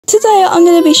today I'm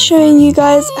going to be showing you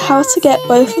guys how to get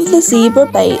both of the zebra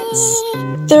baits.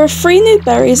 There are 3 new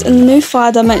berries and a new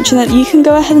fire dimension that you can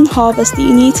go ahead and harvest that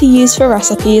you need to use for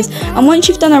recipes, and once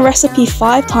you've done a recipe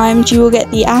 5 times you will get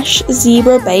the ash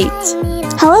zebra bait.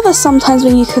 However, sometimes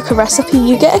when you cook a recipe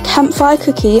you get a campfire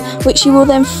cookie which you will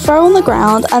then throw on the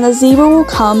ground, and a zebra will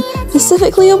come,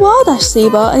 specifically a wild ash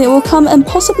zebra, and it will come and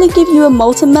possibly give you a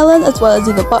molten melon as well as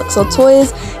either bucks or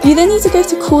toys. You then need to go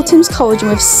to Cool Tim's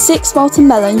Cauldron with 6 molten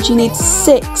melons. You need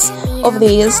 6 of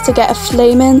these to get a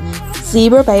flaming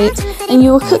zebra bait, and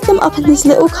you will cook them up in this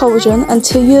little cauldron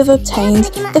until you have obtained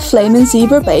the flaming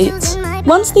zebra bait.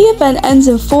 Once the event ends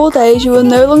in 4 days, you will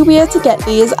no longer be able to get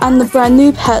these, and the brand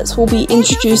new pets will be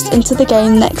introduced into the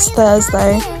game next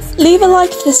Thursday. Leave a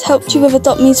like if this helped you with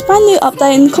AdoptMe's brand new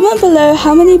update, and comment below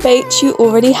how many baits you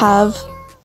already have.